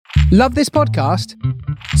Love this podcast?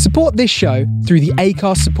 Support this show through the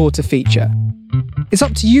Acast supporter feature. It's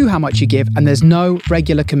up to you how much you give, and there's no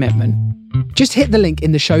regular commitment. Just hit the link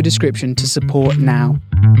in the show description to support now.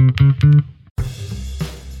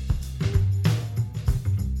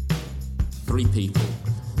 Three people,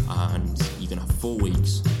 and you're going to have 4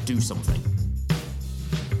 weeks. Do something.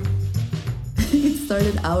 It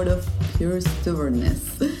started out of pure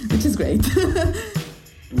stubbornness, which is great.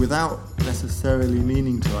 Without necessarily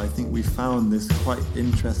meaning to, I think we found this quite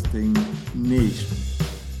interesting niche.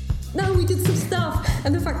 No, we did some stuff,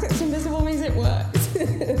 and the fact that it's invisible means it worked.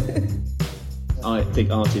 I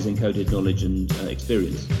think art is encoded knowledge and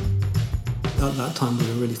experience. At that time, we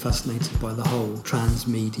were really fascinated by the whole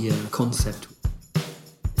transmedia concept.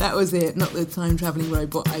 That was it, not the time-travelling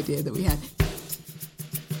robot idea that we had.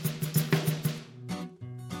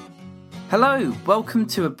 Hello, welcome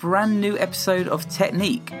to a brand new episode of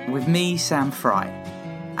Technique with me, Sam Fry.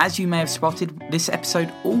 As you may have spotted, this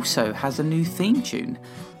episode also has a new theme tune.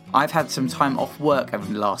 I've had some time off work over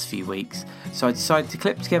the last few weeks, so I decided to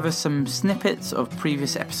clip together some snippets of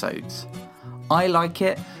previous episodes. I like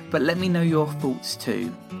it, but let me know your thoughts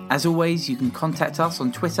too. As always, you can contact us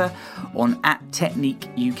on Twitter on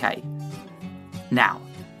 @TechniqueUK. Now,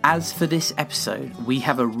 as for this episode, we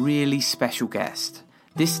have a really special guest.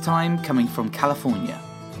 This time coming from California.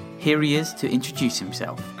 Here he is to introduce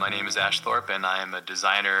himself. My name is Ash Thorpe, and I am a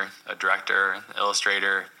designer, a director,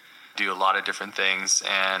 illustrator, do a lot of different things,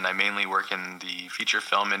 and I mainly work in the feature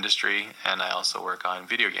film industry, and I also work on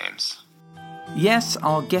video games. Yes,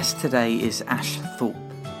 our guest today is Ash Thorpe.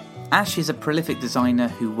 Ash is a prolific designer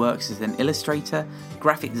who works as an illustrator,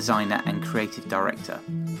 graphic designer, and creative director.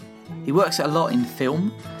 He works a lot in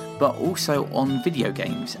film, but also on video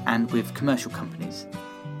games and with commercial companies.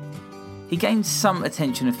 He gained some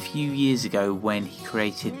attention a few years ago when he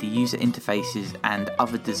created the user interfaces and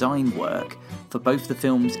other design work for both the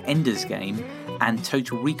films Ender's Game and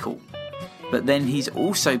Total Recall. But then he's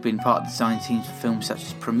also been part of the design teams for films such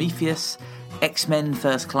as Prometheus, X-Men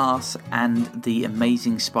First Class, and The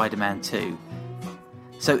Amazing Spider-Man 2.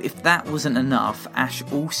 So if that wasn't enough, Ash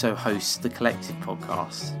also hosts the Collective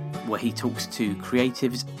podcast, where he talks to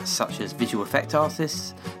creatives such as visual effect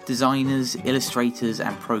artists, designers, illustrators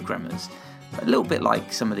and programmers, a little bit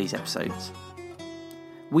like some of these episodes.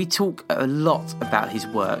 We talk a lot about his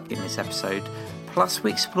work in this episode, plus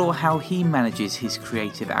we explore how he manages his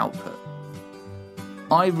creative output.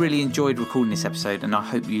 I really enjoyed recording this episode and I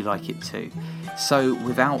hope you like it too. So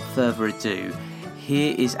without further ado,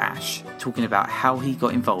 here is Ash talking about how he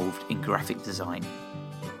got involved in graphic design.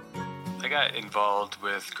 I got involved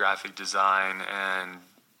with graphic design and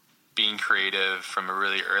being creative from a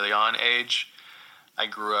really early on age. I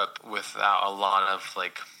grew up without a lot of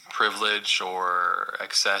privilege or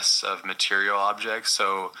excess of material objects,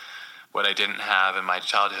 so what I didn't have in my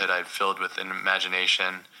childhood I filled with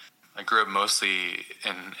imagination. I grew up mostly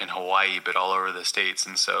in Hawaii, but all over the States,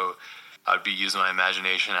 and so I'd be using my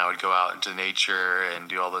imagination. I would go out into nature and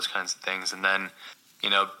do all those kinds of things, and then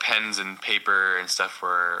pens and paper and stuff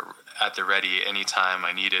were at the ready anytime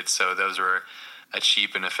I needed, so those were a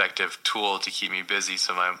cheap and effective tool to keep me busy.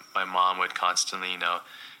 So my mom would constantly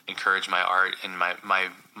encourage my art, and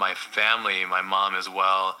my family, my mom as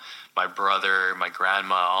well, my brother, my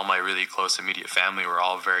grandma, all my really close immediate family were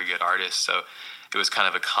all very good artists, so it was kind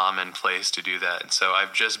of a common place to do that. And so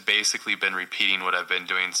I've just basically been repeating what I've been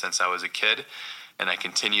doing since I was a kid, and I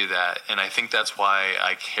continue that. And I think that's why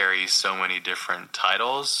I carry so many different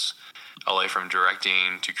titles, all the way from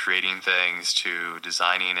directing to creating things to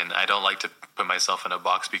designing. And I don't like to put myself in a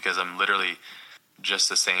box because I'm literally just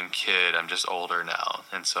the same kid. I'm just older now.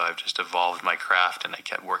 And so I've just evolved my craft and I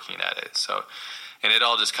kept working at it. So, and it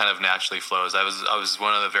all just kind of naturally flows. I was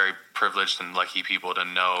one of the very privileged and lucky people to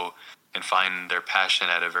know and find their passion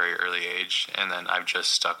at a very early age. And then I've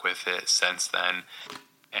just stuck with it since then.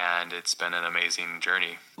 And it's been an amazing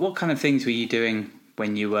journey. What kind of things were you doing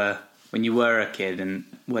when you were a kid, and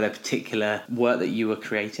were there particular work that you were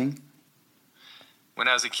creating? When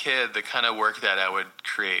I was a kid, the kind of work that I would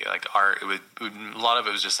create, like art, a lot of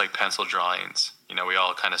it was just like pencil drawings. We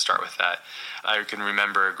all kind of start with that. I can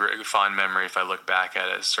remember a great fond memory if I look back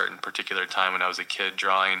at a certain particular time when I was a kid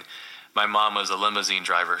drawing. My mom was a limousine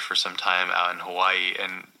driver for some time out in Hawaii,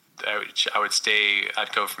 and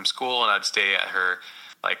I'd go from school and I'd stay at her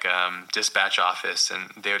dispatch office,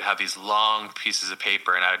 and they would have these long pieces of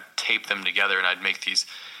paper, and I'd tape them together, and I'd make these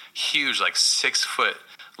huge 6 foot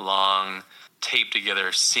long tape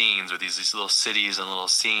together scenes with these little cities and little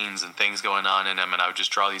scenes and things going on in them, and I would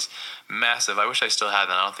just draw these massive, I wish I still had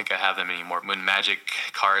them, I don't think I have them anymore. When Magic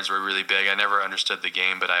cards were really big, I never understood the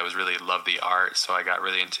game, but I was really loved the art, so I got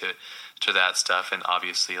really into that stuff. And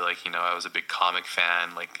obviously, like, you know, I was a big comic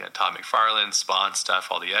fan, like Todd McFarlane, Spawn stuff,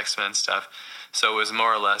 all the X-Men stuff. So it was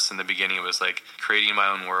more or less, in the beginning, it was like creating my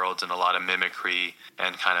own worlds and a lot of mimicry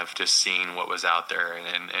and kind of just seeing what was out there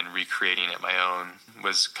and recreating it my own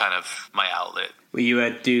was kind of my outlet. Were you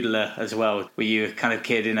a doodler as well? Were you a kind of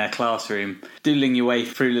kid in a classroom doodling your way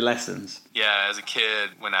through the lessons? Yeah, as a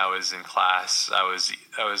kid, when I was in class, I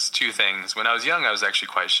was two things. When I was young, I was actually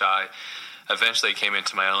quite shy. Eventually, I came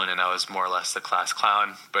into my own, and I was more or less the class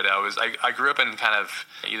clown. But I grew up in kind of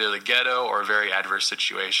either the ghetto or very adverse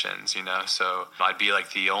situations, you know. So I'd be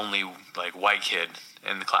like the only like white kid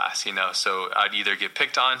in the class, you know. So I'd either get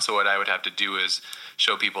picked on. So what I would have to do is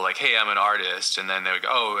show people like, hey, I'm an artist, and then they would go,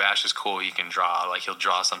 oh, Ash is cool, he can draw. Like, he'll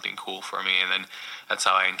draw something cool for me, and then that's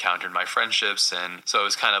how I encountered my friendships. And so it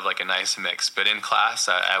was kind of like a nice mix. But in class,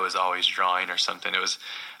 I was always drawing or something.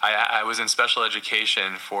 I was in special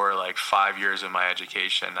education for like 5 years of my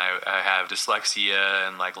education. I have dyslexia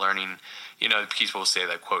and like learning, you know, people say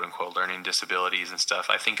that quote unquote learning disabilities and stuff.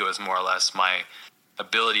 I think it was more or less my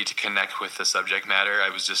ability to connect with the subject matter. I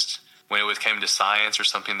was just, when it came to science or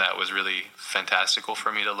something that was really fantastical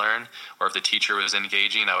for me to learn, or if the teacher was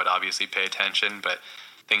engaging, I would obviously pay attention. But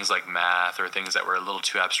things like math or things that were a little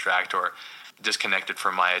too abstract or disconnected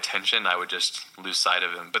from my attention, I would just lose sight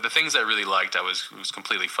of them. But the things I really liked, I was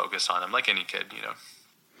completely focused on them, like any kid, you know.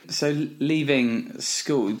 So leaving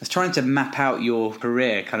school, I was trying to map out your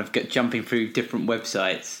career, kind of jumping through different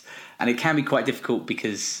websites, and it can be quite difficult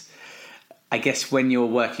because I guess when you're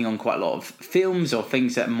working on quite a lot of films or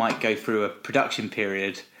things that might go through a production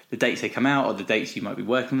period, the dates they come out or the dates you might be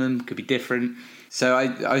working on them could be different. So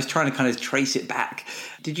I was trying to kind of trace it back.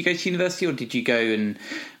 Did you go to university, or did you go and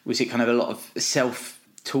was it kind of a lot of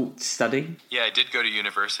self-taught study? Yeah, I did go to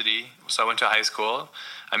university. So I went to high school.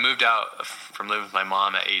 I moved out from living with my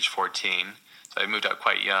mom at age 14. So I moved out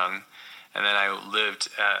quite young. And then I lived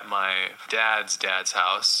at my dad's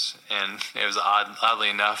house. And it was oddly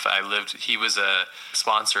enough, he was a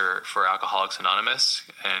sponsor for Alcoholics Anonymous.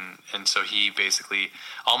 And so he basically,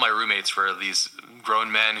 all my roommates were these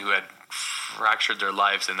grown men who had fractured their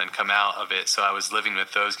lives and then come out of it. So I was living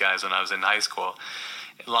with those guys when I was in high school.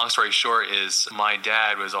 Long story short is my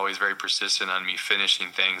dad was always very persistent on me finishing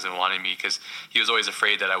things and wanting me, because he was always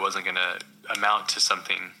afraid that I wasn't going to amount to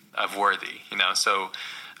something of worthy, you know. So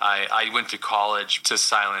I went to college to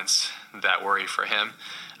silence that worry for him.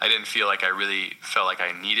 I didn't feel like I really felt like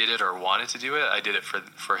I needed it or wanted to do it. I did it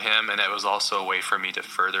for him, and it was also a way for me to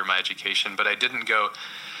further my education. But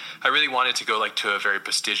I really wanted to go like to a very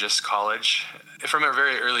prestigious college from a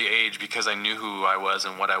very early age, because I knew who I was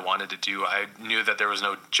and what I wanted to do. I knew that there was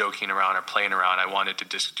no joking around or playing around. I wanted to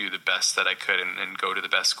just do the best that I could and go to the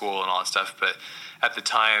best school and all that stuff. But at the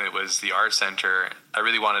time, it was the art center. I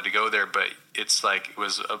really wanted to go there, but it's like it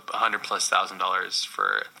was $100,000+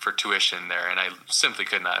 for tuition there, and I simply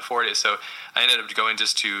could not afford it. So I ended up going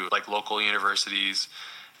just to like local universities.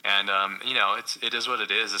 And, you know, it is what it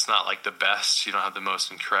is. It's not like the best. You don't have the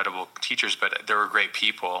most incredible teachers, but there were great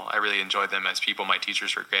people. I really enjoyed them as people. My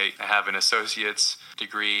teachers were great. I have an associate's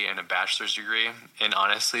degree and a bachelor's degree. And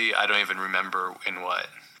honestly, I don't even remember in what.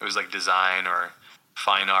 It was like design or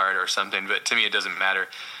fine art or something. But to me, it doesn't matter.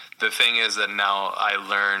 The thing is that now I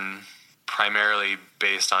learn primarily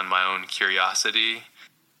based on my own curiosity.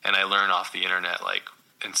 And I learn off the internet, like,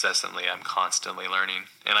 incessantly. I'm constantly learning,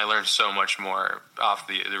 and I learn so much more off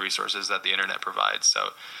the resources that the internet provides. So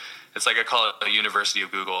it's like I call it a university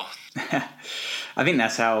of Google. I think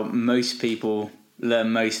that's how most people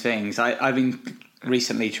learn most things. I've been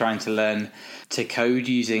recently trying to learn to code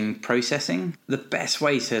using processing. The best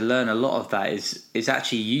way to learn a lot of that is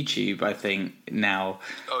actually YouTube, I think, now.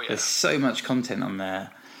 Oh, yeah. There's so much content on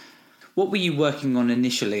there. What were you working on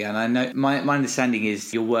initially? And I know my understanding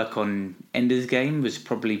is your work on Ender's Game was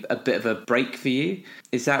probably a bit of a break for you.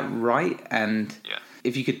 Is that right? And yeah.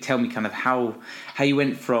 If you could tell me kind of how you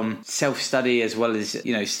went from self-study as well as,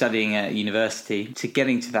 you know, studying at university to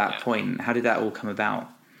getting to that point. How did that all come about?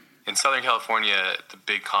 In Southern California, the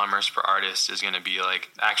big commerce for artists is going to be like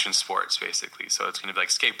action sports, basically. So it's going to be like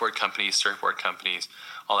skateboard companies, surfboard companies,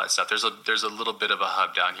 all that stuff. There's a little bit of a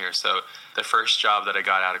hub down here. So the first job that I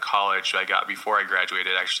got out of college, I got before I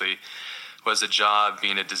graduated actually, was a job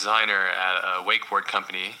being a designer at a wakeboard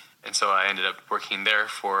company. And so I ended up working there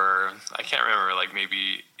for, I can't remember, like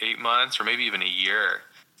maybe 8 months or maybe even a year.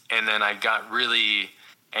 And then I got really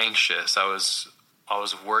anxious. I was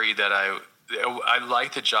worried that I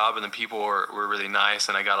liked the job, and the people were really nice,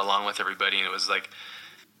 and I got along with everybody, and it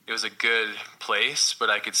was a good place, but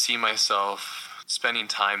I could see myself spending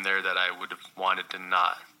time there that I would have wanted to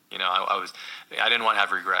not. I didn't want to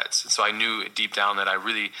have regrets. So I knew deep down that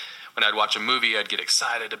when I'd watch a movie, I'd get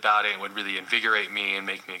excited about it and would really invigorate me and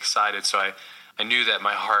make me excited. So I knew that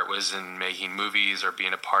my heart was in making movies or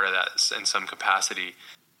being a part of that in some capacity.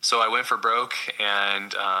 So I went for broke,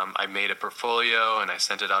 and I made a portfolio, and I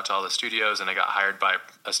sent it out to all the studios, and I got hired by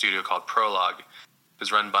a studio called Prologue. It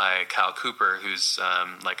was run by Kyle Cooper, who's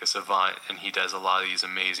like a savant, and he does a lot of these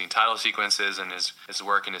amazing title sequences, and his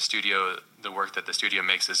work in his studio, the work that the studio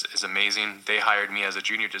makes is amazing. They hired me as a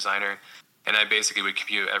junior designer, and I basically would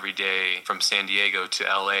commute every day from San Diego to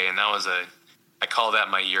LA, and that was I call that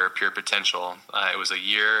my year of pure potential. It was a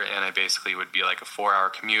year, and I basically would be like a 4-hour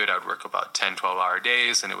commute. I would work about 10, 12-hour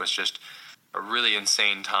days, and it was just a really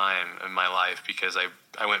insane time in my life because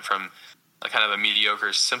I went from a kind of a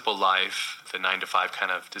mediocre, simple life, the 9-to-5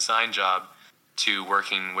 kind of design job, to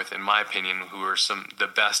working with, in my opinion, who were the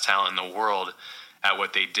best talent in the world at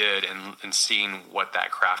what they did and seeing what that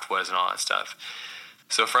craft was and all that stuff.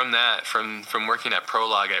 So from that, from working at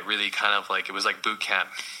Prologue, it really kind of it was like boot camp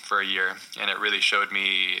for a year, and it really showed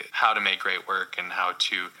me how to make great work and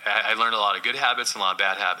I learned a lot of good habits and a lot of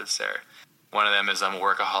bad habits there. One of them is I'm a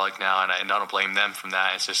workaholic now, and I don't blame them from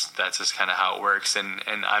that. That's just kind of how it works, and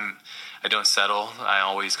I don't settle. I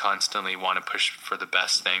always constantly want to push for the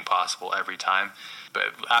best thing possible every time. But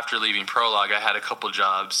after leaving Prologue, I had a couple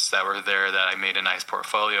jobs that were there that I made a nice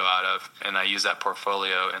portfolio out of, and I used that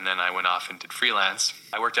portfolio, and then I went off and did freelance.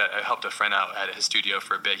 I helped a friend out at his studio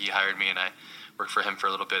for a bit. He hired me, and I worked for him for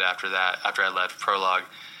a little bit after I left Prologue.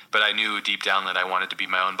 But I knew deep down that I wanted to be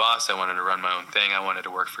my own boss. I wanted to run my own thing. I wanted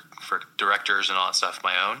to work for directors and all that stuff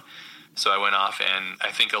my own. So I went off, and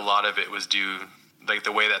I think a lot of it was due,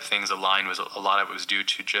 the way that things aligned was a lot of it was due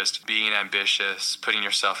to just being ambitious, putting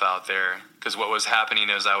yourself out there. Because what was happening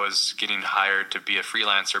is I was getting hired to be a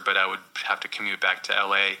freelancer, but I would have to commute back to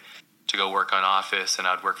LA to go work on Office, and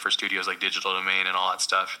I'd work for studios like Digital Domain and all that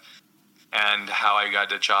stuff. And how I got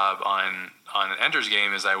the job on Ender's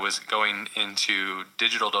Game is I was going into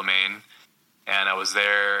Digital Domain, and I was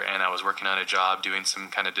there, and I was working on a job doing some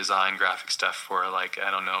kind of design graphic stuff for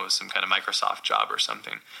some kind of Microsoft job or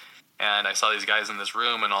something. And I saw these guys in this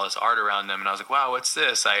room and all this art around them, and I was like, wow, what's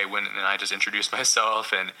this? I went and I just introduced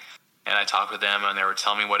myself, and I talked with them, and they were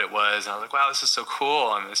telling me what it was, and I was like, wow, this is so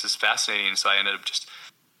cool, and this is fascinating. So I ended up just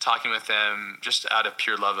talking with them just out of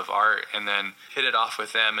pure love of art, and then hit it off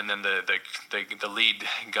with them. And then the lead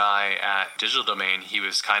guy at Digital Domain, he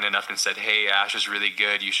was kind enough and said, hey, Ash is really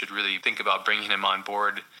good. You should really think about bringing him on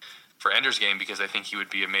board for Ender's Game, because I think he would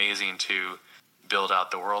be amazing to build out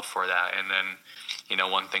the world for that. And then,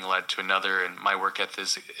 one thing led to another, and my work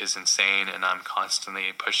ethic is insane, and I'm constantly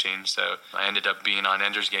pushing. So I ended up being on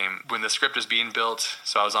Ender's Game when the script was being built.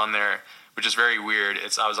 So I was on there, which is very weird.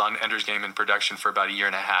 I was on Ender's Game in production for about a year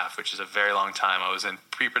and a half, which is a very long time. I was in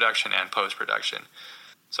pre-production and post-production.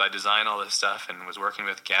 So I designed all this stuff and was working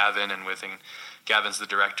with Gavin, and Gavin's the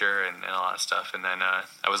director and all that stuff. And then I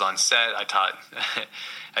was on set.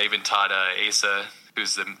 I even taught Asa,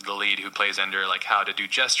 who's the lead who plays Ender, how to do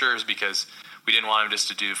gestures, because we didn't want him just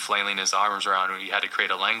to do flailing his arms around. We had to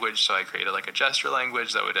create a language, so I created a gesture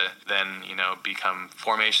language that would then become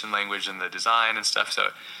formation language in the design and stuff. So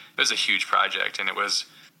it was a huge project, and it was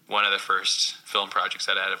one of the first film projects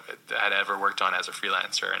that I had ever worked on as a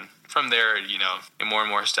freelancer. And from there, in more and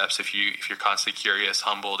more steps, if you're constantly curious,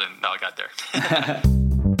 humbled, and now I got there.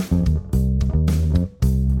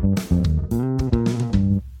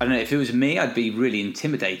 I don't know, if it was me, I'd be really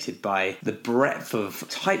intimidated by the breadth of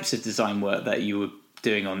types of design work that you were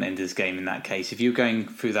doing on Ender's Game in that case. If you're going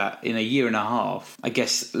through that in a year and a half, I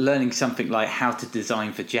guess learning something like how to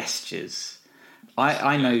design for gestures.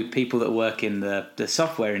 I know people that work in the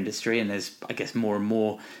software industry, and there's, I guess, more and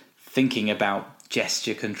more thinking about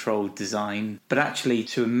gesture-controlled design. But actually,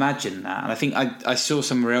 to imagine that, and I think I saw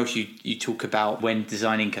somewhere else you talk about when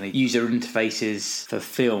designing kind of user interfaces for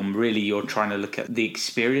film, really you're trying to look at the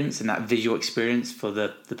experience and that visual experience for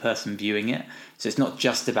the person viewing it. So it's not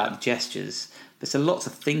just about the gestures. There's a lot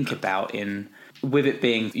to think about with it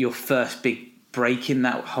being your first big break in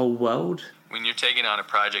that whole world. When you're taking on a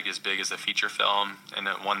project as big as a feature film, and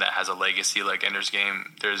one that has a legacy like Ender's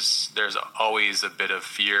Game, there's always a bit of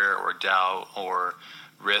fear or doubt or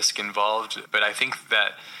risk involved. But I think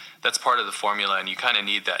that's part of the formula, and you kind of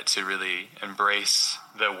need that to really embrace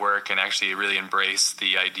the work and actually really embrace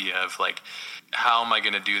the idea of how am I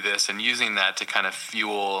going to do this, and using that to kind of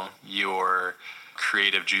fuel your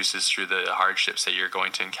creative juices through the hardships that you're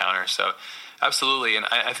going to encounter. So Absolutely, and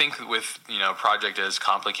I think with a project as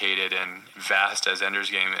complicated and vast as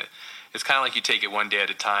Ender's Game, it's kind of like you take it one day at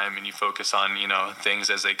a time and you focus on things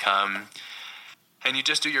as they come, and you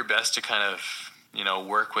just do your best to kind of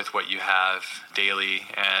work with what you have daily,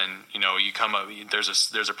 and you come up.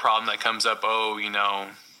 There's a problem that comes up.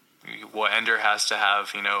 What Ender has to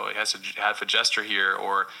have. It has to have a gesture here,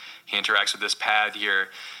 or he interacts with this pad here.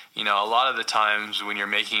 A lot of the times when you're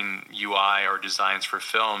making UI or designs for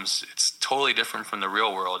films, it's totally different from the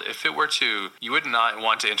real world. If it were to, you would not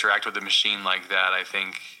want to interact with a machine like that. I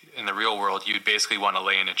think in the real world, you'd basically want to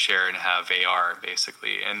lay in a chair and have AR,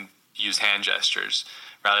 basically, and use hand gestures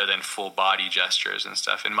rather than full body gestures and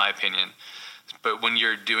stuff, in my opinion. But when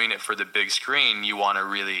you're doing it for the big screen, you want to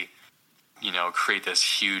really create this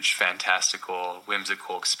huge, fantastical,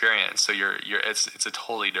 whimsical experience. So it's a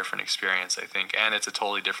totally different experience, I think, and it's a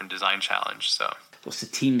totally different design challenge. So, what's the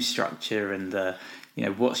team structure and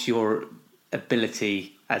what's your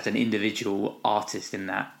ability as an individual artist in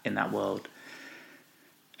that world?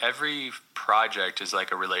 Every project is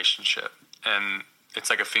like a relationship, and it's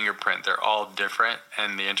like a fingerprint. They're all different,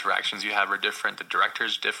 and the interactions you have are different. The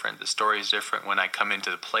director's different. The story's different. When I come into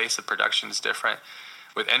the place, the production's different.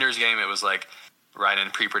 With Ender's Game, it was like right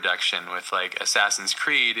in pre-production. With like Assassin's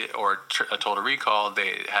Creed or a Total Recall,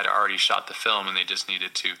 they had already shot the film and they just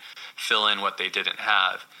needed to fill in what they didn't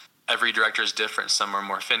have. Every director is different. Some are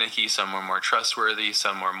more finicky, some are more trustworthy,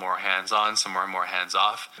 some are more hands-on, some are more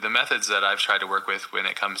hands-off. The methods that I've tried to work with when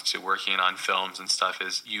it comes to working on films and stuff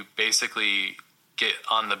is you basically get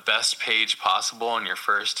on the best page possible on your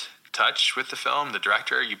first touch with the film. The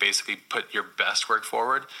director, you basically put your best work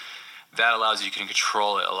forward. That allows you to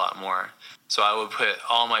control it a lot more. So I would put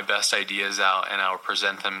all my best ideas out and I would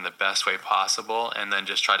present them in the best way possible and then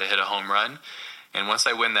just try to hit a home run. And once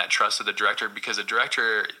I win that trust of the director, because the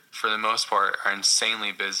director, for the most part, are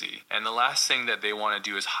insanely busy. And the last thing that they want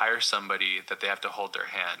to do is hire somebody that they have to hold their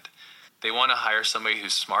hand. They want to hire somebody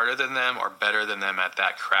who's smarter than them or better than them at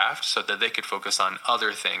that craft so that they could focus on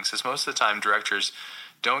other things. Because most of the time, directors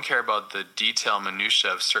don't care about the detail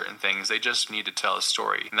minutia of certain things. They just need to tell a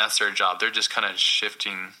story, and that's their job. They're just kind of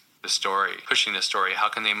shifting the story, pushing the story. How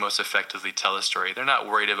can they most effectively tell a story? They're not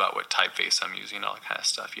worried about what typeface I'm using, all that kind of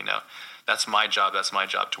stuff, That's my job. That's my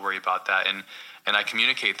job to worry about that. And I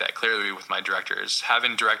communicate that clearly with my directors.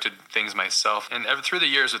 Having directed things myself, and through the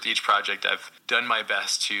years with each project, I've done my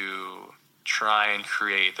best to try and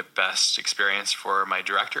create the best experience for my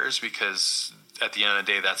directors, because at the end of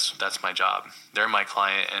the day, that's my job. They're my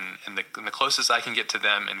client, and the closest I can get to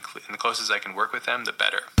them and the closest I can work with them, the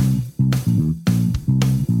better.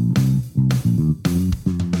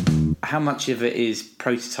 How much of it is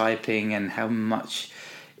prototyping, and how much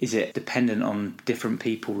is it dependent on different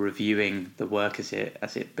people reviewing the work as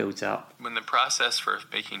it builds up? When the process for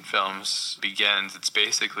making films begins, it's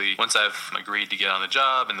basically once I've agreed to get on the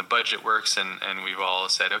job and the budget works and we've all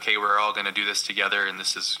said, okay, we're all going to do this together, and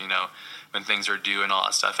this is, when things are due and all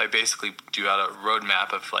that stuff, I basically do out a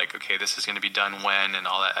roadmap of like, okay, this is going to be done when and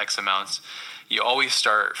all that X amounts. You always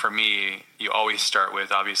start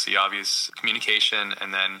with obvious communication,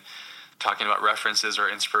 and then talking about references or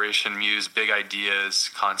inspiration, muse, big ideas,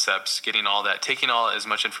 concepts, getting all that, taking as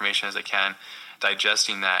much information as I can,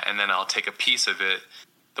 digesting that, and then I'll take a piece of it,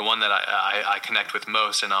 the one that I connect with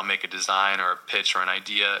most, and I'll make a design or a pitch or an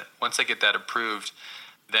idea. Once I get that approved,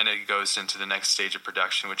 then it goes into the next stage of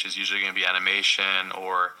production, which is usually going to be animation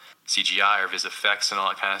or CGI or VisFX and all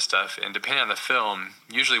that kind of stuff. And depending on the film,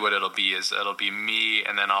 usually what it'll be me,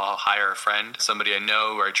 and then I'll hire a friend, somebody I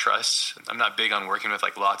know or I trust. I'm not big on working with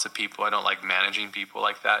like lots of people. I don't like managing people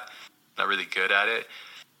like that. I'm not really good at it.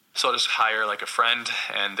 So I'll just hire like a friend,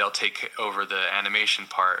 and they'll take over the animation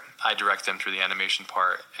part. I direct them through the animation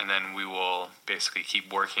part, and then we will basically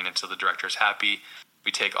keep working until the director's happy. We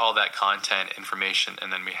take all that content information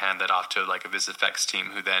and then we hand that off to like a VisFX team,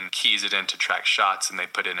 who then keys it in to track shots, and they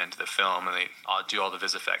put it into the film, and they do all the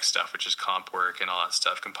VisFX stuff, which is comp work and all that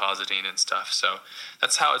stuff, compositing and stuff. So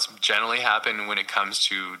that's how it's generally happened when it comes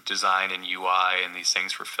to design and UI and these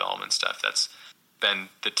things for film and stuff. That's been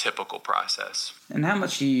the typical process. And how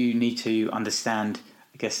much do you need to understand,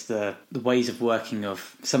 I guess, the ways of working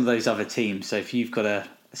of some of those other teams? So if you've got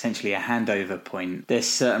essentially a handover point, there's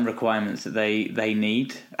certain requirements that they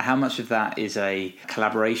need. How much of that is a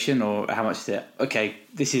collaboration, or how much is it, okay,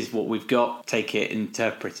 this is what we've got, take it,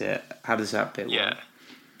 interpret it? How does that bit work? Yeah.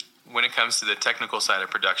 When it comes to the technical side of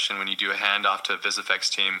production, when you do a handoff to a VisFX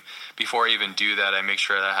team, before I even do that, I make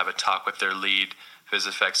sure that I have a talk with their lead,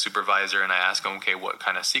 VisFX supervisor and I ask them, okay, what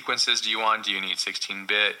kind of sequences do you want? Do you need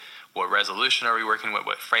 16-bit? What resolution are we working with?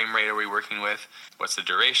 What frame rate are we working with? What's the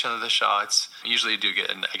duration of the shots? I usually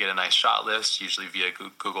I get a nice shot list, usually via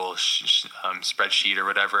Google spreadsheet or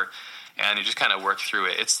whatever, and you just kind of work through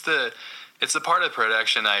it. It's the part of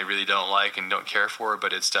production I really don't like and don't care for,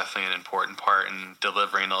 but it's definitely an important part in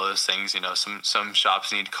delivering all those things. You know, some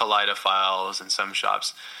shops need Kaleido files, and some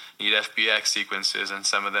shops need FBX sequences, and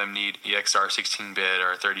some of them need EXR 16-bit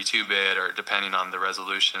or 32-bit, or depending on the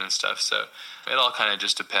resolution and stuff. So it all kind of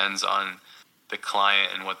just depends on the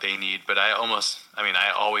client and what they need. But I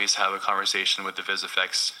always have a conversation with the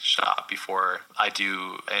VisFX shop before I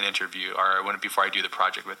do an interview or before I do the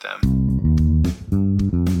project with them.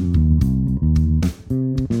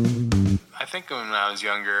 I think when I was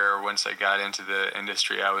younger, or once I got into the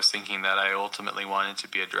industry, I was thinking that I ultimately wanted to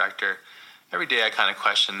be a director. Every day I kind of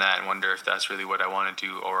question that and wonder if that's really what I want to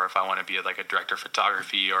do, or if I want to be like a director of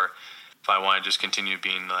photography, or if I want to just continue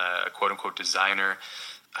being a quote-unquote designer.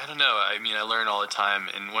 I don't know. I mean, I learn all the time,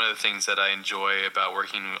 and one of the things that I enjoy about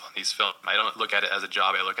working on these films, I don't look at it as a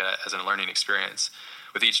job, I look at it as a learning experience.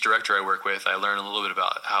 With each director I work with, I learn a little bit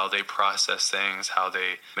about how they process things, how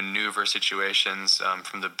they maneuver situations.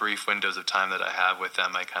 From the brief windows of time that I have with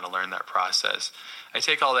them, I kind of learn that process. I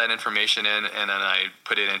take all that information in, and then I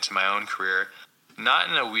put it into my own career. Not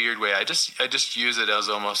in a weird way. I just use it as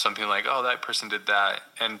almost something like, oh, that person did that.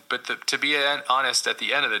 But to be honest, at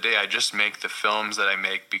the end of the day, I just make the films that I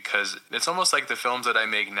make because it's almost like the films that I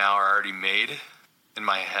make now are already made in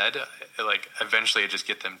my head. Like eventually, I just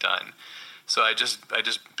get them done. So I just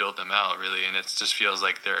build them out really, and it just feels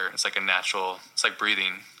like it's like a natural. It's like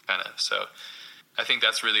breathing, kind of. So I think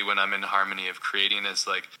that's really when I'm in harmony of creating. Is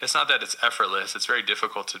like it's not that it's effortless. It's very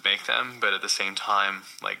difficult to make them, but at the same time,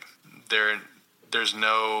 like there's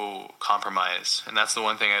no compromise. And that's the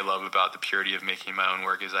one thing I love about the purity of making my own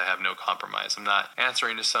work is I have no compromise. I'm not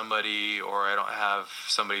answering to somebody, or I don't have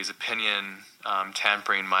somebody's opinion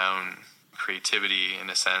tampering my own creativity in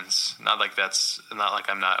a sense. Not like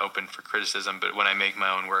I'm not open for criticism, but when I make my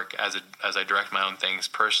own work, as I direct my own things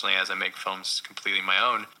personally, as I make films completely my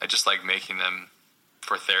own, I just like making them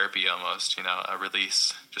for therapy almost, you know, a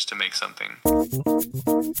release just to make something. The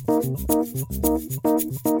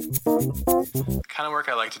kind of work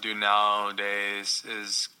I like to do nowadays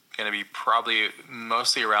is going to be probably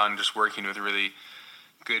mostly around just working with really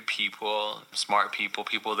good people, smart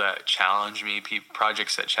people that challenge me,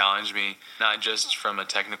 projects that challenge me, not just from a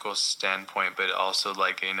technical standpoint, but also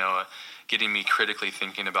like, you know, getting me critically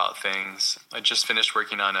thinking about things. I just finished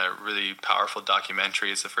working on a really powerful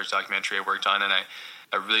documentary. It's the first documentary I worked on, and I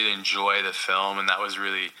really enjoy the film, and it was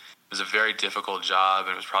a very difficult job,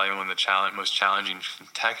 and it was probably one of the most challenging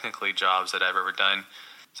technically jobs that I've ever done.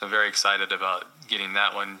 So I'm very excited about getting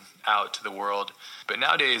that one out to the world. But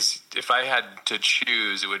nowadays, if I had to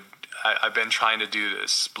choose, I've been trying to do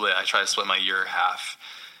this split. I try to split my year half.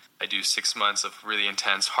 I do 6 months of really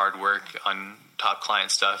intense hard work on top client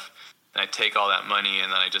stuff, and I take all that money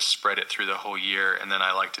and then I just spread it through the whole year. And then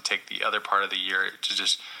I like to take the other part of the year to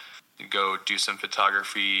just go do some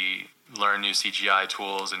photography, learn new CGI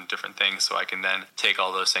tools and different things, so I can then take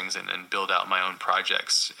all those things and build out my own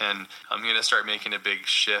projects. And I'm going to start making a big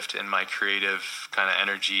shift in my creative kind of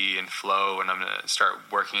energy and flow, and I'm going to start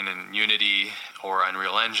working in Unity or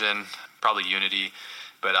Unreal Engine, probably Unity,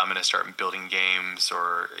 but I'm going to start building games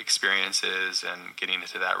or experiences and getting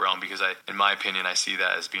into that realm because in my opinion, I see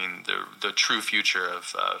that as being the true future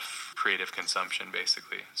of creative consumption,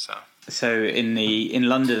 basically. So in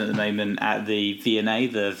London at the moment at the V&A,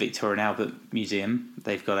 the Victoria and Albert Museum,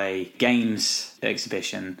 they've got a games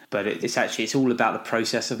exhibition, but it's all about the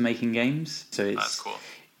process of making games. So that's cool.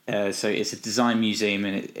 So it's a design museum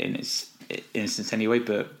in its instance anyway,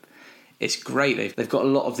 but it's great. They've got a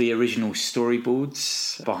lot of the original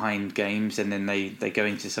storyboards behind games, and then they go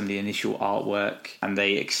into some of the initial artwork, and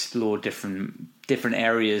they explore different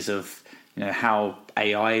areas of, you know, how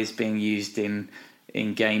AI is being used in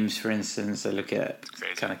games, for instance. They look at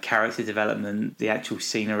kind of character development, the actual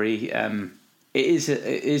scenery. It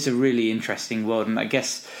is a really interesting world, and I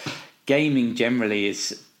guess gaming generally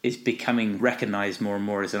is becoming recognised more and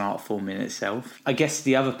more as an art form in itself. I guess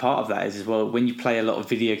the other part of that is as well, when you play a lot of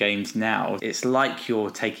video games now, it's like you're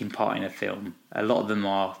taking part in a film. A lot of them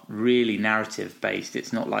are really narrative based.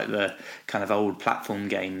 It's not like the kind of old platform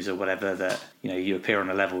games or whatever that, you know, you appear on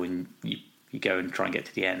a level and you go and try and get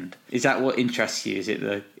to the end. Is that what interests you? Is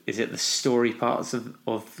it the story parts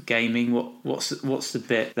of gaming? What's the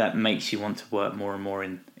bit that makes you want to work more and more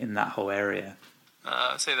in that whole area?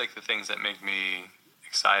 I'd say like the things that make me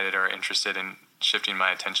excited or interested in shifting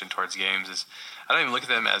my attention towards games is I don't even look at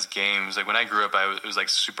them as games. Like when I grew up, it was like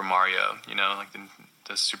Super Mario, you know, like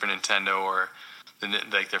the Super Nintendo, or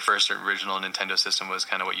like their first original Nintendo system was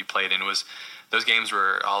kind of what you played in. Those games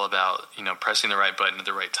were all about, you know, pressing the right button at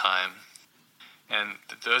the right time. And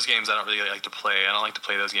those games I don't really like to play. I don't like to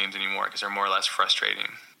play those games anymore because they're more or less frustrating.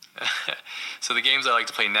 So the games I like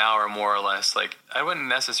to play now are more or less like, I wouldn't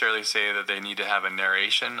necessarily say that they need to have a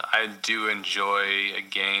narration. I do enjoy a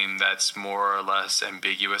game that's more or less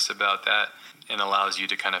ambiguous about that and allows you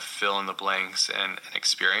to kind of fill in the blanks and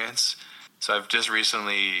experience. So I've just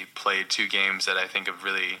recently played 2 games that I think have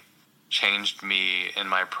really changed me in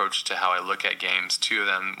my approach to how I look at games. 2 of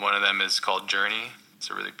them, one of them is called Journey. It's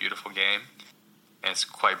a really beautiful game. And it's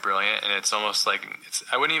quite brilliant, and it's almost like,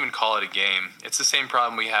 I wouldn't even call it a game. It's the same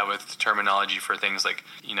problem we have with terminology for things like,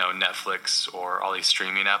 you know, Netflix or all these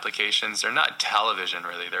streaming applications. They're not television,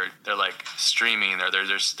 really. They're like streaming.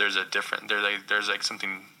 There's a different, there's like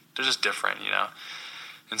something, they're just different, you know?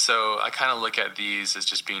 And so I kind of look at these as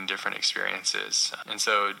just being different experiences. And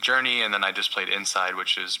so Journey, and then I just played Inside,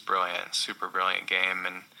 which is brilliant, super brilliant game,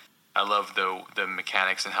 and I love the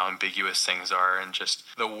mechanics and how ambiguous things are, and just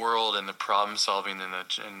the world and the problem solving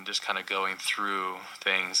and just kind of going through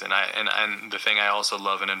things. And the thing I also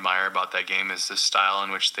love and admire about that game is the style in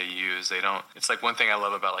which they use. It's like one thing I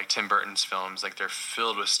love about like Tim Burton's films, like they're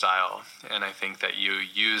filled with style. And I think that you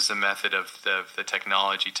use the method of the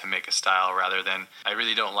technology to make a style rather than, I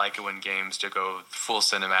really don't like it when games do go full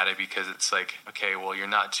cinematic, because it's like, okay, well, you're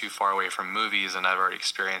not too far away from movies and I've already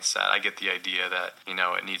experienced that. I get the idea that, you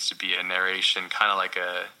know, it needs to be a narration, kind of like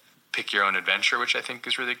a pick your own adventure, which I think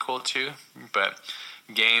is really cool too. But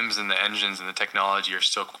games and the engines and the technology are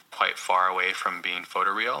still quite far away from being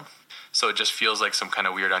photoreal, so it just feels like some kind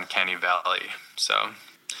of weird uncanny valley. So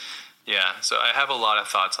yeah, so I have a lot of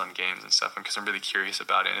thoughts on games and stuff because I'm really curious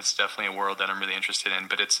about it, and it's definitely a world that I'm really interested in.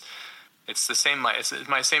 But it's the same, it's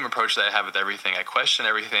my same approach that I have with everything. I question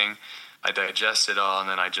everything, I digest it all, and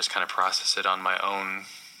then I just kind of process it on my own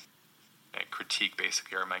critique,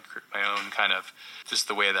 basically, or my own kind of just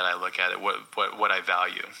the way that I look at it, what I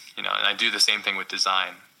value, you know. And I do the same thing with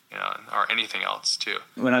design, you know, or anything else too.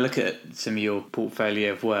 When I look at some of your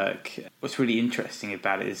portfolio of work, what's really interesting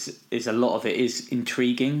about it is a lot of it is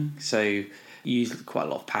intriguing. So you use quite a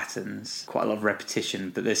lot of patterns, quite a lot of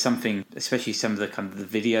repetition, but there's something, especially some of the kind of the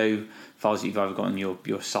video files that you've either got on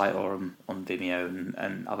your site or on Vimeo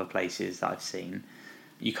and other places that I've seen,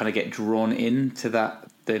 you kind of get drawn into that,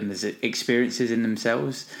 then there's experiences in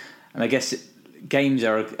themselves. And I guess games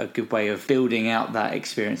are a good way of building out that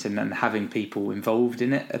experience and then having people involved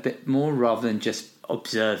in it a bit more rather than just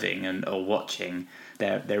observing or watching.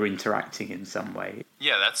 They're interacting in some way.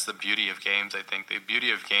 Yeah, that's the beauty of games. I think the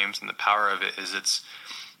beauty of games and the power of it is it's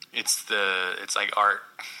like art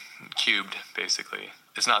cubed, basically.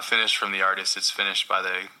 It's not finished from the artist, it's finished by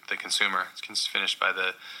the consumer. It's finished by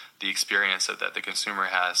the experience that the consumer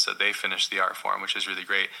has, so they finish the art form, which is really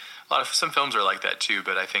great. Some films are like that too,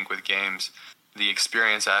 but I think with games, the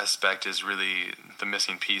experience aspect is really the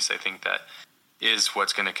missing piece. I think that is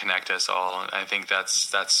what's going to connect us all. And I think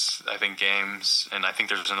I think games, and I think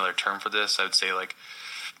there's another term for this. I would say like,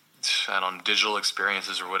 I don't know, digital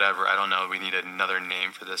experiences or whatever. I don't know. We need another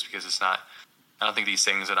name for this because it's not. I don't think these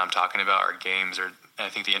things that I'm talking about are games, or I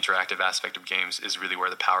think the interactive aspect of games is really where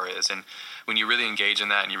the power is. And when you really engage in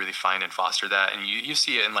that and you really find and foster that, and you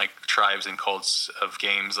see it in like tribes and cults of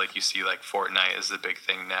games, like you see like Fortnite is the big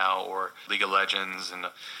thing now, or League of Legends and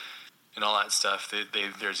all that stuff.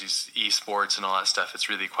 There's these esports and all that stuff. It's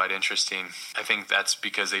really quite interesting. I think that's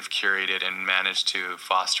because they've curated and managed to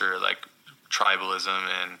foster like tribalism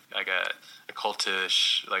and like a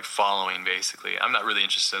cultish like following, basically. I'm not really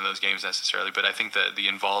interested in those games necessarily, but I think that the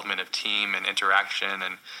involvement of team and interaction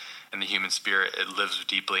and the human spirit, it lives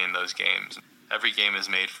deeply in those games. Every game is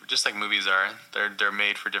made for, just like movies are, they're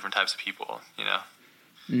made for different types of people, you know.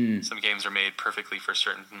 Some games are made perfectly for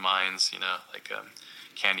certain minds, you know, like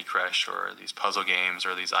Candy Crush or these puzzle games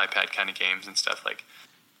or these iPad kind of games and stuff. Like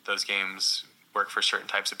those games work for certain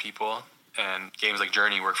types of people, and games like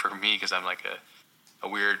Journey work for me because I'm like a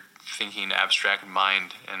weird thinking abstract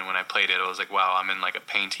mind, and when I played it, I was like, wow, I'm in like a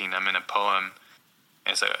painting, I'm in a poem.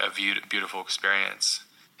 And it's a beautiful experience.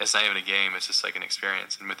 It's not even a game, it's just like an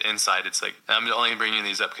experience. And with Inside, it's like, I'm only bringing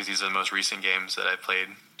these up because these are the most recent games that I played.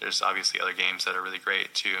 There's obviously other games that are really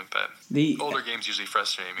great too, but the older games usually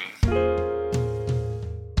frustrate me.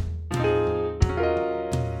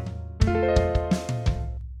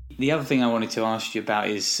 The other thing I wanted to ask you about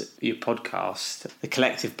is your podcast, the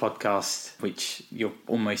Collective podcast, which you're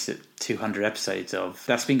almost at 200 episodes of.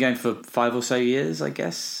 That's been going for 5 or so years, I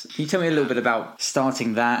guess. Can you tell me a little bit about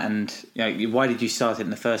starting that, and why did you start it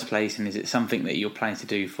in the first place, and is it something that you're planning to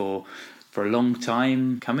do for a long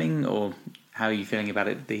time coming, or how are you feeling about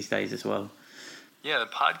it these days as well? Yeah, the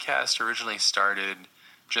podcast originally started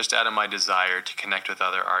just out of my desire to connect with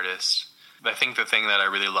other artists. I think the thing that I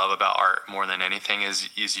really love about art more than anything is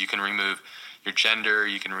you can remove your gender,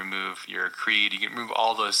 you can remove your creed, you can remove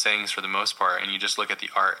all those things for the most part, and you just look at the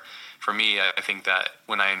art. For me, I think that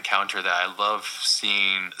when I encounter that, I love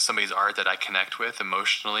seeing somebody's art that I connect with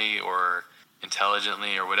emotionally or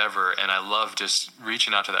intelligently or whatever, and I love just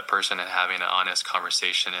reaching out to that person and having an honest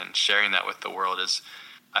conversation and sharing that with the world is,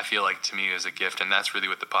 I feel like, to me, is a gift, and that's really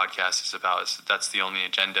what the podcast is about. That's the only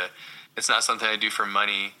agenda. It's not something I do for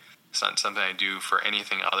money. It's not something I do for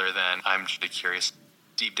anything other than I'm just curious.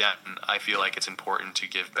 Deep down, I feel like it's important to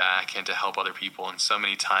give back and to help other people. And so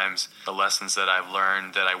many times, the lessons that I've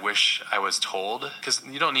learned that I wish I was told, because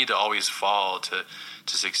you don't need to always fall to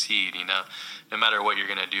succeed, No matter what you're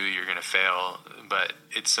going to do, you're going to fail. But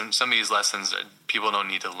it's some of these lessons, people don't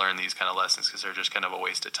need to learn these kind of lessons because they're just kind of a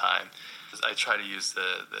waste of time. I try to use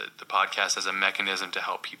the podcast as a mechanism to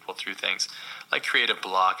help people through things like creative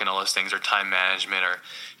block and all those things, or time management, or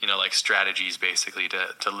like strategies basically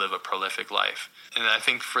to live a prolific life. And I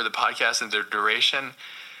think for the podcast and the duration,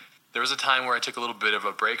 there was a time where I took a little bit of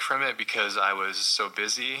a break from it because I was so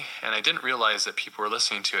busy, and I didn't realize that people were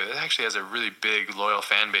listening to it. It actually has a really big, loyal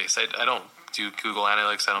fan base. I don't do Google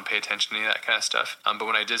Analytics. I don't pay attention to any of that kind of stuff. But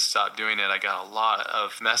when I did stop doing it, I got a lot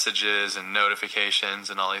of messages and notifications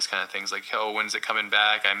and all these kind of things like, oh, when's it coming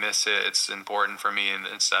back? I miss it. It's important for me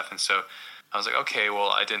and stuff. And so I was like, okay, well,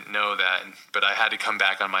 I didn't know that, but I had to come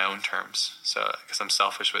back on my own terms. So, because I'm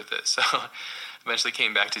selfish with it. So eventually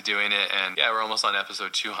came back to doing it. And yeah, we're almost on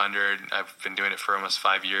episode 200. I've been doing it for almost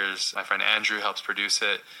 5 years. My friend Andrew helps produce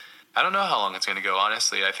it. I don't know how long it's going to go,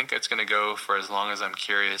 honestly. I think it's going to go for as long as I'm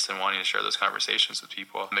curious and wanting to share those conversations with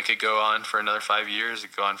people. It could go on for another 5 years. It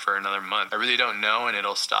could go on for another month. I really don't know, and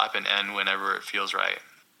it'll stop and end whenever it feels right.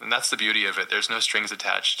 And that's the beauty of it. There's no strings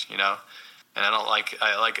attached, And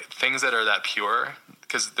I like things that are that pure,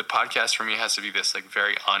 because the podcast for me has to be this like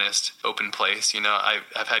very honest, open place.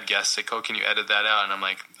 I've had guests say, oh, can you edit that out? And I'm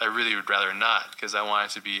like, I really would rather not, because I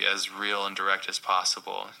want it to be as real and direct as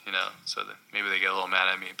possible, so that maybe they get a little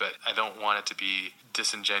mad at me, but I don't want it to be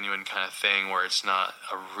disingenuine kind of thing where it's not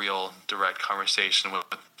a real direct conversation with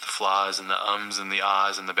the flaws and the ums and the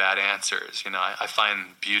ahs and the bad answers. I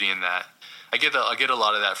find beauty in that. I get a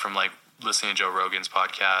lot of that from like listening to Joe Rogan's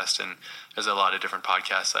podcast, and there's a lot of different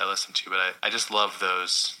podcasts I listen to, but I just love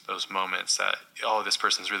those moments that, oh, this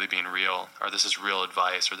person's really being real, or this is real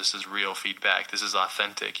advice, or this is real feedback, this is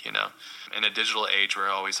authentic, In a digital age, we're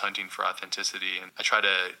always hunting for authenticity, and I try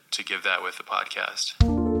to give that with the podcast.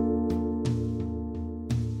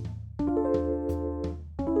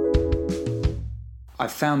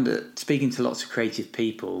 I've found that speaking to lots of creative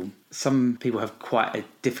people, some people have quite a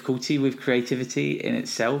difficulty with creativity in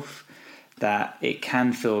itself, that it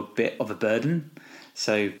can feel a bit of a burden.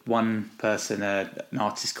 So one person, an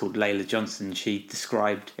artist called Layla Johnson, she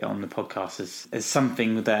described it on the podcast as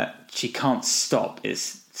something that she can't stop.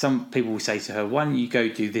 It's some people will say to her, why don't you go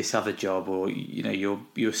do this other job, or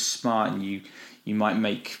you're smart and you might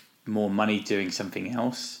make more money doing something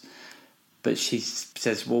else. But she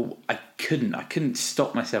says, well, I couldn't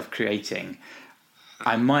stop myself creating.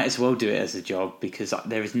 I might as well do it as a job, because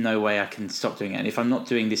there is no way I can stop doing it. And if I'm not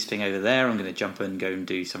doing this thing over there, I'm going to jump and go and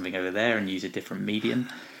do something over there and use a different medium.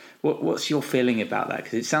 What's your feeling about that?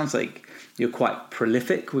 Because it sounds like you're quite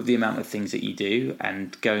prolific with the amount of things that you do,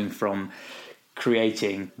 and going from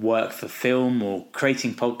creating work for film or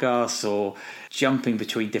creating podcasts or jumping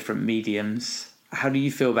between different mediums. How do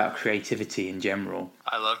you feel about creativity in general?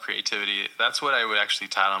 I love creativity. That's what I would actually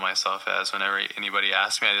title myself as. Whenever anybody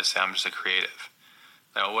asks me, I just say I'm just a creative.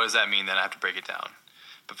 Now, what does that mean? Then I have to break it down.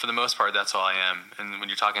 But for the most part, that's all I am. And when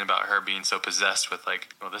you're talking about her being so possessed with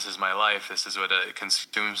like, well, this is my life, this is what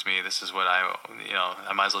consumes me, this is what I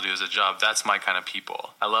might as well do as a job. That's my kind of people.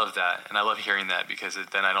 I love that. And I love hearing that, because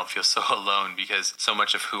then I don't feel so alone, because so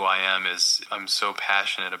much of who I am is I'm so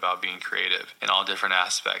passionate about being creative in all different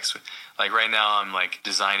aspects. Like right now, I'm like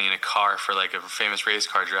designing a car for like a famous race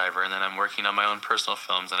car driver, and then I'm working on my own personal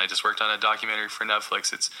films, and I just worked on a documentary for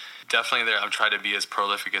Netflix. It's definitely there. I'm trying to be as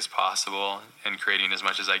prolific as possible and creating as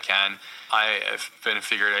much as I can. I have been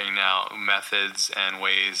figuring out methods and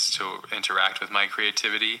ways to interact with my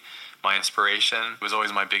creativity. My inspiration was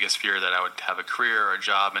always my biggest fear, that I would have a career or a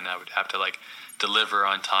job and I would have to like deliver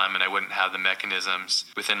on time, and I wouldn't have the mechanisms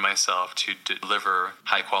within myself to deliver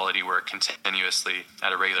high quality work continuously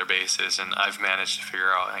at a regular basis. And I've managed to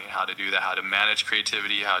figure out how to do that, how to manage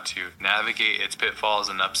creativity, how to navigate its pitfalls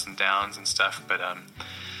and ups and downs and stuff. But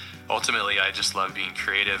ultimately, I just love being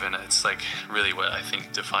creative, and it's like really what I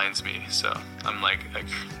think defines me. So I'm like a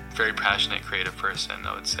very passionate creative person,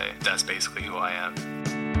 I would say. That's basically who I am.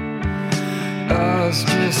 I was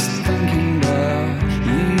just thinking about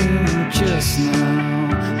you just now.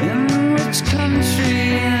 In which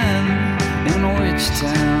country and in which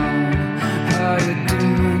town? How you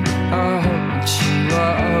doing? I hope that you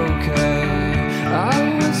are okay. I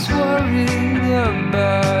was worried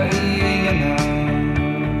about you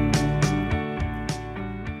now.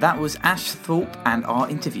 That was Ash Thorpe and our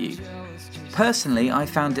interview. Personally, I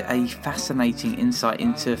found it a fascinating insight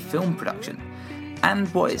into film production and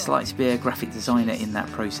what it's like to be a graphic designer in that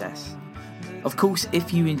process. Of course,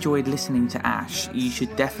 if you enjoyed listening to Ash, you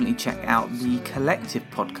should definitely check out the Collective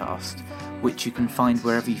podcast, which you can find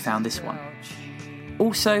wherever you found this one.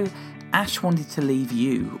 Also, Ash wanted to leave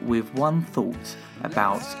you with one thought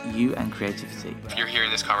about you and creativity. If you're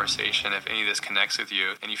hearing this conversation, if any of this connects with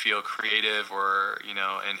you and you feel creative or,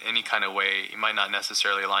 in any kind of way, it might not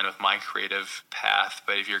necessarily align with my creative path,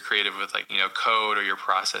 but if you're creative with code or your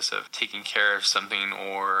process of taking care of something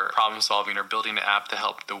or problem solving or building an app to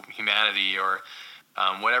help the humanity or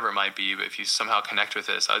whatever it might be, but if you somehow connect with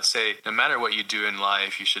this, I would say no matter what you do in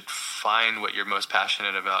life, you should find what you're most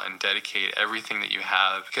passionate about and dedicate everything that you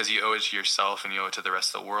have, because you owe it to yourself and you owe it to the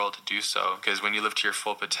rest of the world to do so. Because when you live to your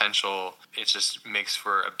full potential, it just makes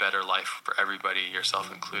for a better life for everybody,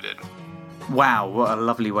 yourself included. Wow, what a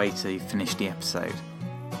lovely way to finish the episode.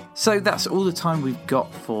 So that's all the time we've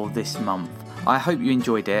got for this month. I hope you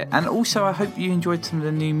enjoyed it, and also I hope you enjoyed some of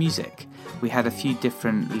the new music. We had a few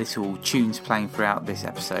different little tunes playing throughout this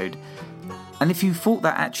episode. And if you thought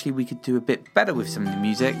that actually we could do a bit better with some of the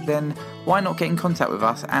music, then why not get in contact with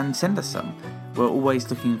us and send us some? We're always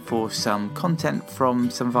looking for some content from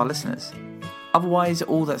some of our listeners. Otherwise,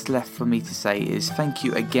 all that's left for me to say is thank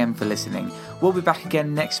you again for listening. We'll be back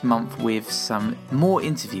again next month with some more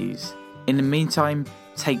interviews. In the meantime,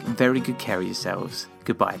 take very good care of yourselves.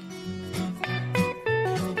 Goodbye.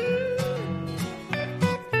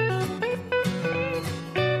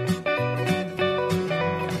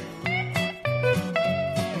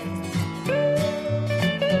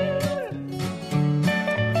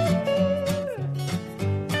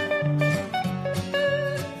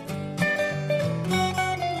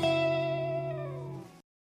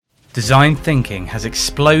 Design thinking has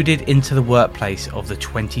exploded into the workplace of the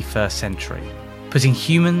 21st century, putting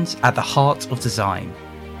humans at the heart of design.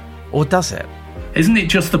 Or does it? Isn't it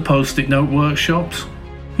just the post-it note workshops?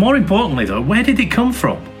 More importantly though, where did it come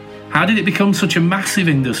from? How did it become such a massive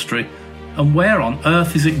industry? And where on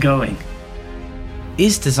earth is it going?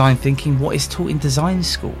 Is design thinking what is taught in design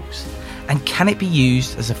schools? And can it be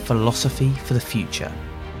used as a philosophy for the future?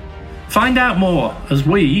 Find out more as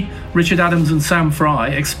we, Richard Adams and Sam Fry,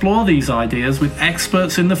 explore these ideas with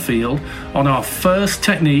experts in the field on our First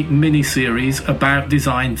Technique mini-series about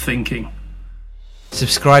design thinking.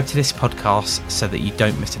 Subscribe to this podcast so that you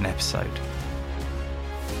don't miss an episode.